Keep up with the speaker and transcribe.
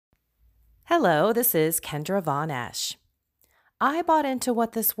Hello, this is Kendra Von Esch. I bought into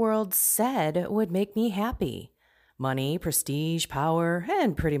what this world said would make me happy. Money, prestige, power,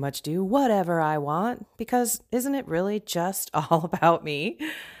 and pretty much do whatever I want because isn't it really just all about me?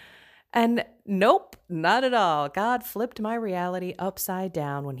 And nope, not at all. God flipped my reality upside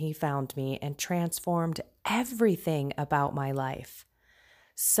down when He found me and transformed everything about my life.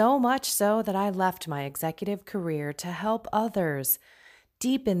 So much so that I left my executive career to help others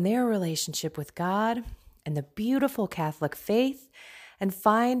deepen their relationship with God and the beautiful Catholic faith and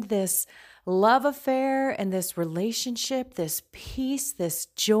find this love affair and this relationship, this peace, this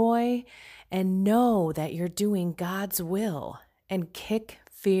joy, and know that you're doing God's will and kick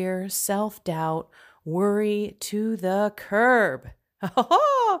fear, self-doubt, worry to the curb.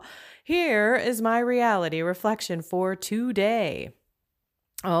 Here is my reality reflection for today.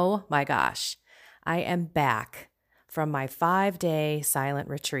 Oh my gosh, I am back from my 5-day silent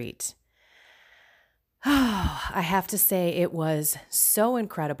retreat. I have to say it was so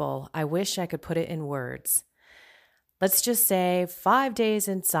incredible. I wish I could put it in words. Let's just say 5 days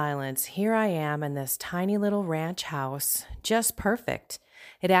in silence. Here I am in this tiny little ranch house, just perfect.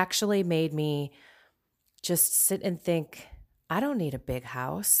 It actually made me just sit and think, I don't need a big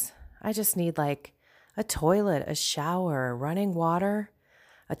house. I just need like a toilet, a shower, running water,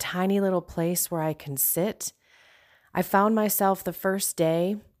 a tiny little place where I can sit. I found myself the first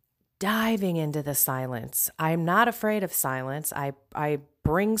day diving into the silence. I'm not afraid of silence. I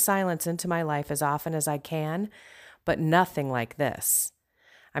bring silence into my life as often as I can, but nothing like this.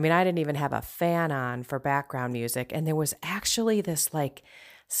 I mean, I didn't even have a fan on for background music, and there was actually this like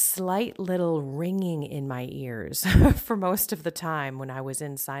slight little ringing in my ears for most of the time when I was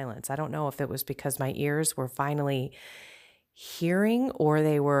in silence. I don't know if it was because my ears were finally hearing or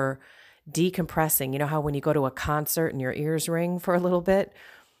they were decompressing. You know how when you go to a concert and your ears ring for a little bit?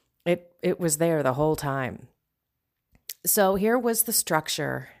 It was there the whole time. So here was the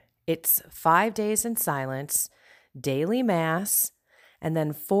structure. It's 5 days in silence, daily mass, and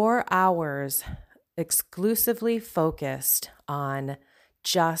then 4 hours exclusively focused on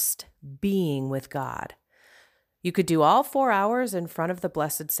just being with God. You could do all 4 hours in front of the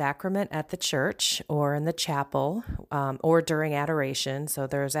Blessed Sacrament at the church or in the chapel or during adoration. So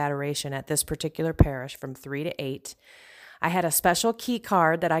there's adoration at this particular parish from 3 to 8. I had a special key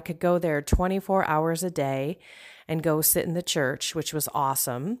card that I could go there 24 hours a day and go sit in the church, which was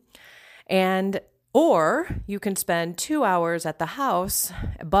awesome. Or you can spend 2 hours at the house,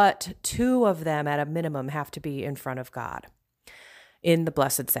 but 2 of them at a minimum have to be in front of God. In the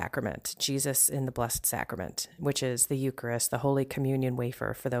Blessed Sacrament, Jesus in the Blessed Sacrament, which is the Eucharist, the Holy Communion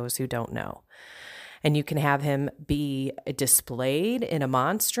wafer for those who don't know. And you can have him be displayed in a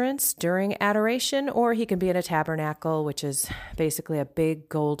monstrance during adoration, or he can be in a tabernacle, which is basically a big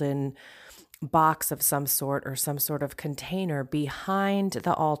golden box of some sort or some sort of container behind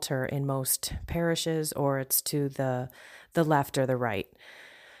the altar in most parishes, or it's to the left or the right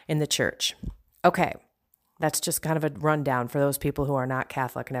in the church. Okay. That's just kind of a rundown for those people who are not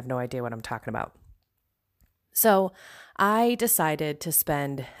Catholic and have no idea what I'm talking about. So I decided to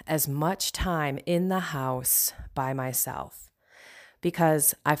spend as much time in the house by myself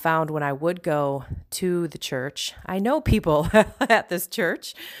because I found when I would go to the church, I know people at this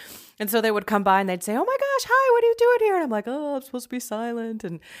church. And so they would come by and they'd say, "Oh my gosh, hi, what are you doing here?" And I'm like, "Oh, I'm supposed to be silent."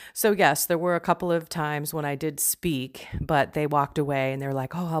 And so, yes, there were a couple of times when I did speak, but they walked away and they're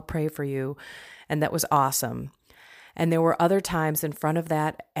like, "Oh, I'll pray for you." And that was awesome. And there were other times in front of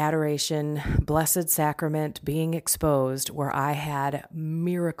that adoration, Blessed Sacrament being exposed where I had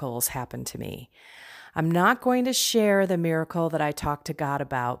miracles happen to me. I'm not going to share the miracle that I talked to God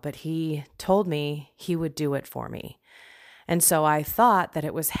about, but He told me He would do it for me. And so I thought that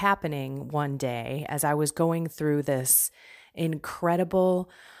it was happening one day as I was going through this incredible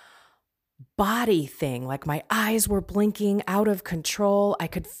body thing, like my eyes were blinking out of control. I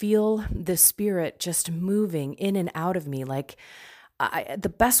could feel the Spirit just moving in and out of me. Like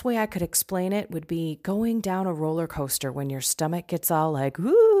the best way I could explain it would be going down a roller coaster when your stomach gets all like,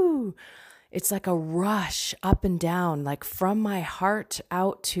 ooh, it's like a rush up and down, like from my heart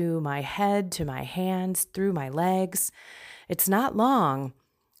out to my head, to my hands, through my legs. It's not long,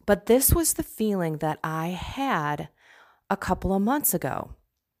 but this was the feeling that I had a couple of months ago.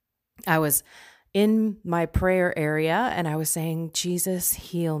 I was in my prayer area and I was saying, "Jesus,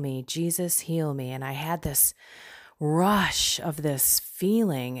 heal me, Jesus, heal me." And I had this rush of this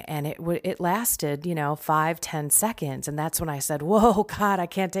feeling and it lasted, 5-10 seconds. And that's when I said, "Whoa, God, I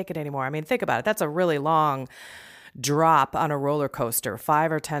can't take it anymore." I mean, think about it. That's a really long drop on a roller coaster,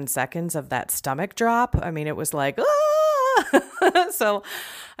 5 or 10 seconds of that stomach drop. I mean, it was like, ah! So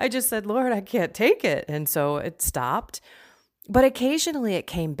I just said, Lord, I can't take it. And so it stopped. But occasionally it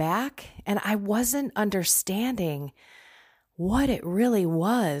came back, and I wasn't understanding what it really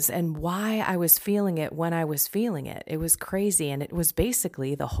was and why I was feeling it when I was feeling it. It was crazy. And it was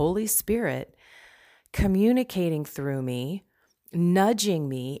basically the Holy Spirit communicating through me, nudging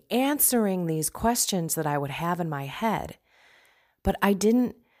me, answering these questions that I would have in my head. But I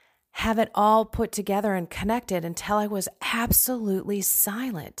didn't have it all put together and connected until I was absolutely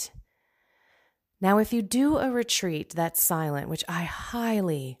silent. Now, if you do a retreat that's silent, which I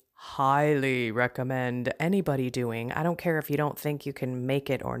highly recommend anybody doing, I don't care if you don't think you can make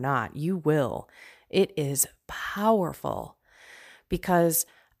it or not, you will. It is powerful because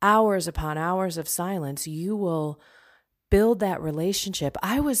hours upon hours of silence, you will build that relationship.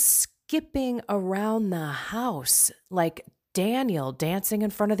 I was skipping around the house like Daniel dancing in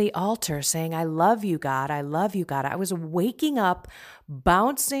front of the altar saying, I love you, God. I love you, God. I was waking up,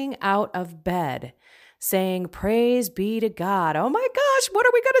 bouncing out of bed, saying, praise be to God. Oh my gosh, what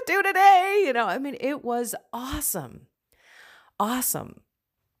are we going to do today? It was awesome. Awesome.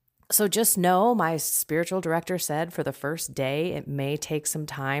 So just know, my spiritual director said for the first day, it may take some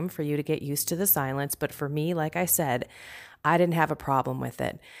time for you to get used to the silence. But for me, like I said, I didn't have a problem with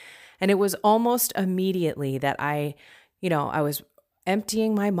it. And it was almost immediately that I was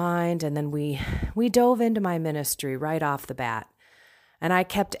emptying my mind, and then we dove into my ministry right off the bat. And I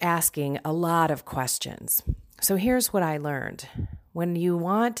kept asking a lot of questions. So here's what I learned. When you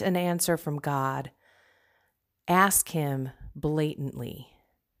want an answer from God, ask him blatantly.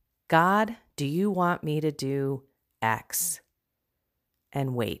 God, do you want me to do X?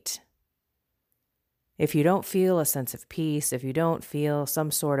 And wait. If you don't feel a sense of peace, if you don't feel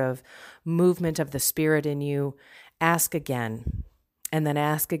some sort of movement of the Spirit in you, ask again, and then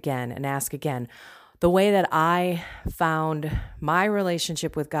ask again, and ask again. The way that I found my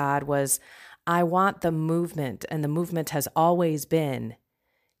relationship with God was, I want the movement, and the movement has always been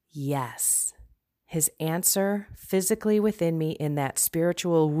yes. His answer physically within me in that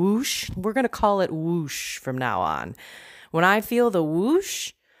spiritual whoosh, we're going to call it whoosh from now on. When I feel the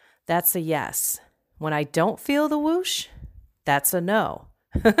whoosh, that's a yes. When I don't feel the whoosh, that's a no.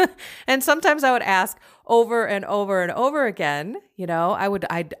 And sometimes I would ask over and over and over again.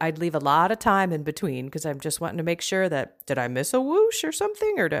 I'd leave a lot of time in between because I'm just wanting to make sure that, did I miss a whoosh or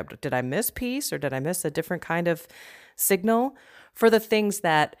something? Or did I miss peace? Or did I miss a different kind of signal for the things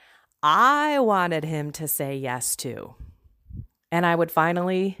that I wanted him to say yes to? And I would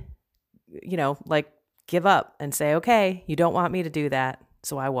finally, give up and say, okay, you don't want me to do that,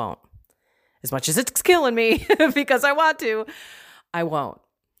 so I won't. As much as it's killing me because I want to, I won't.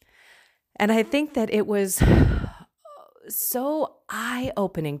 And I think that it was so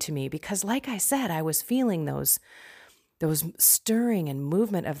eye-opening to me because, like I said, I was feeling those stirring and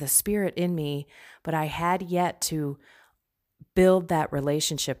movement of the Spirit in me, but I had yet to build that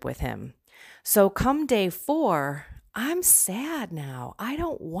relationship with him. So come day 4, I'm sad now. I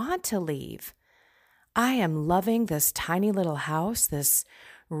don't want to leave. I am loving this tiny little house, this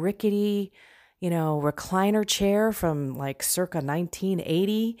rickety, recliner chair from like circa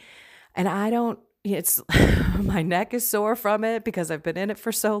 1980. And my neck is sore from it because I've been in it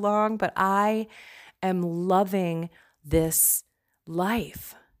for so long, but I am loving this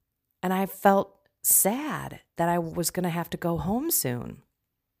life. And I felt sad that I was going to have to go home soon.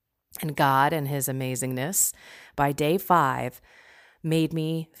 And God, in his amazingness, by day 5, made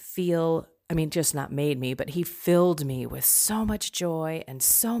me feel, just not made me, but he filled me with so much joy and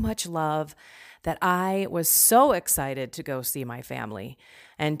so much love that I was so excited to go see my family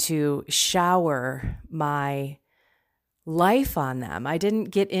and to shower my life on them. I didn't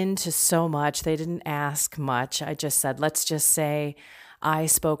get into so much. They didn't ask much. I just said, let's just say I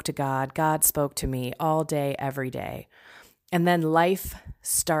spoke to God. God spoke to me all day, every day. And then life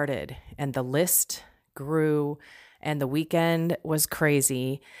started and the list grew and the weekend was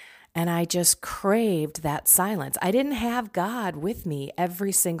crazy. And I just craved that silence. I didn't have God with me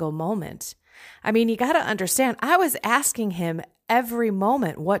every single moment. You got to understand, I was asking him every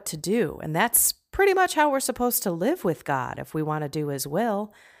moment what to do. And that's pretty much how we're supposed to live with God if we want to do his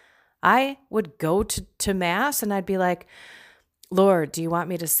will. I would go to Mass and I'd be like, Lord, do you want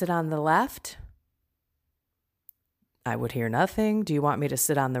me to sit on the left? I would hear nothing. Do you want me to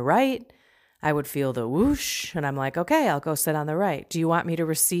sit on the right? I would feel the whoosh, and I'm like, okay, I'll go sit on the right. Do you want me to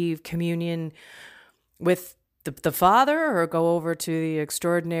receive communion with the Father or go over to the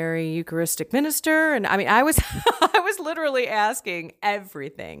extraordinary Eucharistic minister? And I was I was literally asking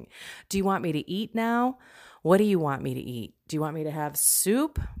everything. Do you want me to eat now? What do you want me to eat? Do you want me to have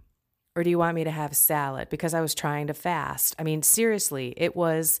soup? or do you want me to have salad? Because I was trying to fast. I mean, seriously, it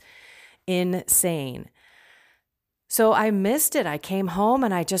was insane. So I missed it. I came home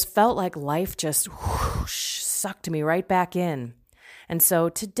and I just felt like life just whoosh, sucked me right back in. And so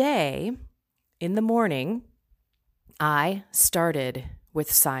today in the morning, I started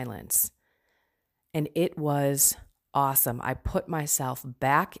with silence, and it was awesome. I put myself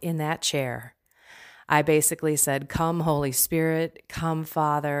back in that chair. I basically said, come Holy Spirit, come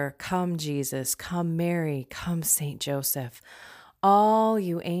Father, come Jesus, come Mary, come Saint Joseph, all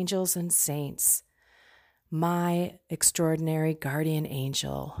you angels and saints, my extraordinary guardian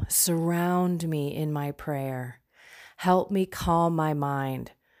angel, surround me in my prayer. Help me calm my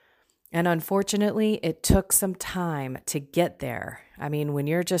mind. And unfortunately, it took some time to get there. I mean, when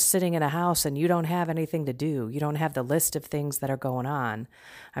you're just sitting in a house and you don't have anything to do, you don't have the list of things that are going on.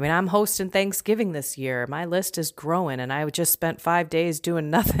 I mean, I'm hosting Thanksgiving this year. My list is growing, and I just spent 5 days doing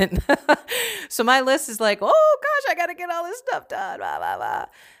nothing. So my list is like, oh gosh, I got to get all this stuff done, blah, blah, blah.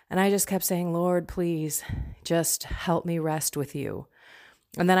 And I just kept saying, Lord, please just help me rest with you.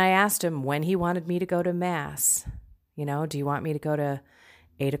 And then I asked him when he wanted me to go to Mass. You know, do you want me to go to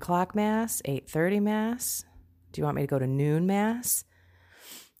 8 o'clock Mass, 8:30 Mass? Do you want me to go to noon Mass?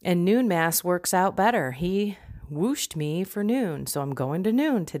 And noon Mass works out better. He whooshed me for noon, so I'm going to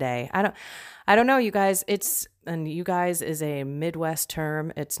noon today. I don't know, you guys. And you guys is a Midwest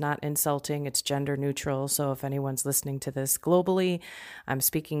term. It's not insulting. It's gender neutral. So if anyone's listening to this globally, I'm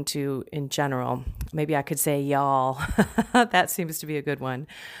speaking to in general. Maybe I could say y'all. That seems to be a good one.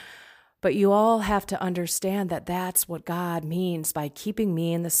 But you all have to understand that that's what God means by keeping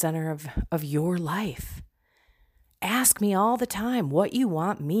me in the center of your life. Ask me all the time what you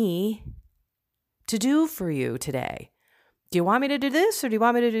want me to do for you today. Do you want me to do this or do you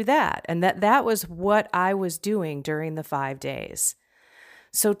want me to do that? And that was what I was doing during the 5 days.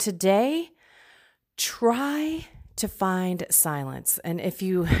 So today, try to find silence. And if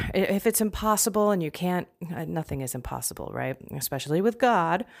it's impossible and you can't, nothing is impossible, right? Especially with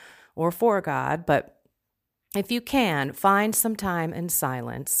God or for God. But if you can, find some time in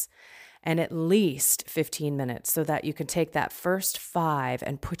silence and at least 15 minutes so that you can take that first 5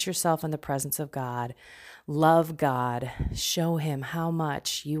 and put yourself in the presence of God. Love God. Show him how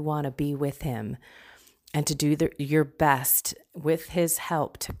much you want to be with him and to do your best with his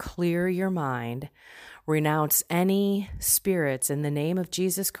help to clear your mind. Renounce any spirits in the name of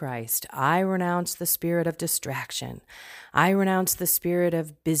Jesus Christ. I renounce the spirit of distraction. I renounce the spirit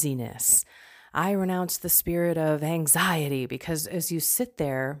of busyness. I renounce the spirit of anxiety, because as you sit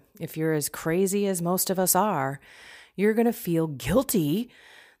there, if you're as crazy as most of us are, you're going to feel guilty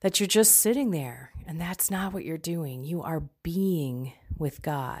that you're just sitting there. And that's not what you're doing. You are being with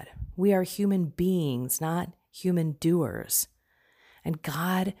God. We are human beings, not human doers. And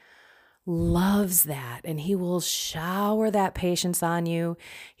God loves that, and he will shower that patience on you.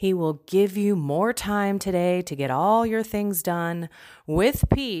 He will give you more time today to get all your things done with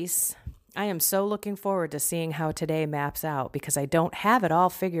peace. I am so looking forward to seeing how today maps out, because I don't have it all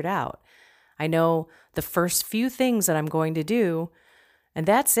figured out. I know the first few things that I'm going to do, and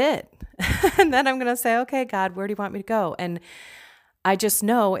that's it. And then I'm going to say, okay, God, where do you want me to go? And I just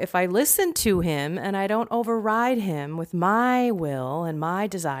know if I listen to him and I don't override him with my will and my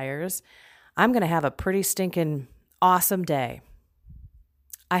desires, I'm going to have a pretty stinking awesome day.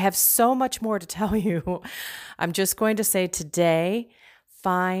 I have so much more to tell you. I'm just going to say today,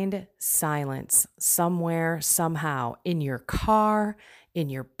 find silence somewhere, somehow, in your car, in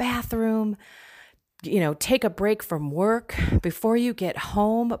your bathroom. Take a break from work. Before you get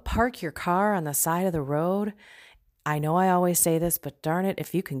home, park your car on the side of the road. I know I always say this, but darn it,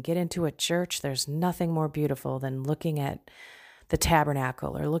 if you can get into a church, there's nothing more beautiful than looking at the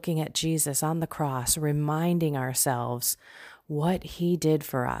tabernacle or looking at Jesus on the cross, reminding ourselves what he did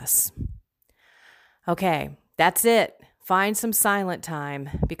for us. Okay, that's it. Find some silent time,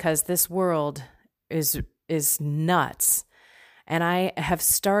 because this world is nuts. And I have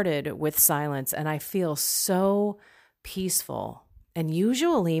started with silence, and I feel so peaceful. And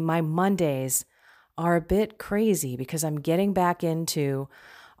usually my Mondays are a bit crazy because I'm getting back into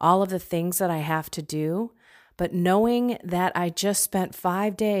all of the things that I have to do. But knowing that I just spent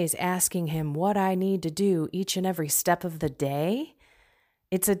 5 days asking him what I need to do each and every step of the day,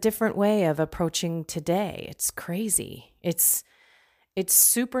 it's a different way of approaching today. It's crazy. It's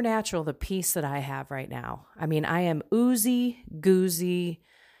supernatural, the peace that I have right now. I mean, I am oozy-goozy,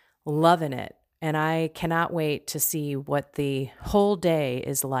 loving it. And I cannot wait to see what the whole day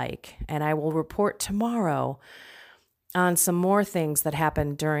is like. And I will report tomorrow on some more things that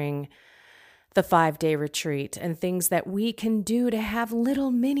happened during the 5-day retreat and things that we can do to have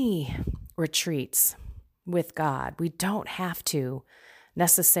little mini retreats with God. We don't have to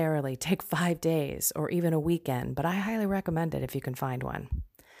necessarily take 5 days or even a weekend, but I highly recommend it if you can find one.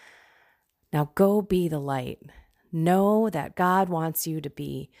 Now go be the light. Know that God wants you to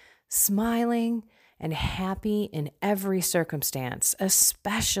be smiling and happy in every circumstance,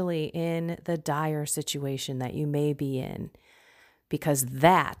 especially in the dire situation that you may be in, because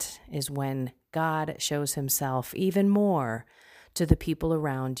that is when God shows himself even more to the people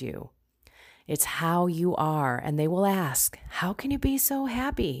around you. It's how you are, and they will ask, how can you be so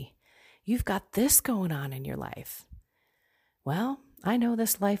happy? You've got this going on in your life. Well, I know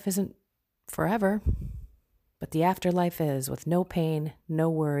this life isn't forever, but the afterlife is, with no pain, no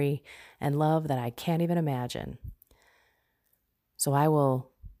worry, and love that I can't even imagine. So I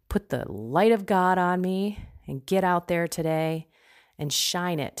will put the light of God on me and get out there today and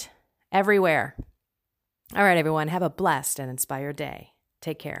shine it everywhere. All right, everyone, have a blessed and inspired day.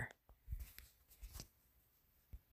 Take care.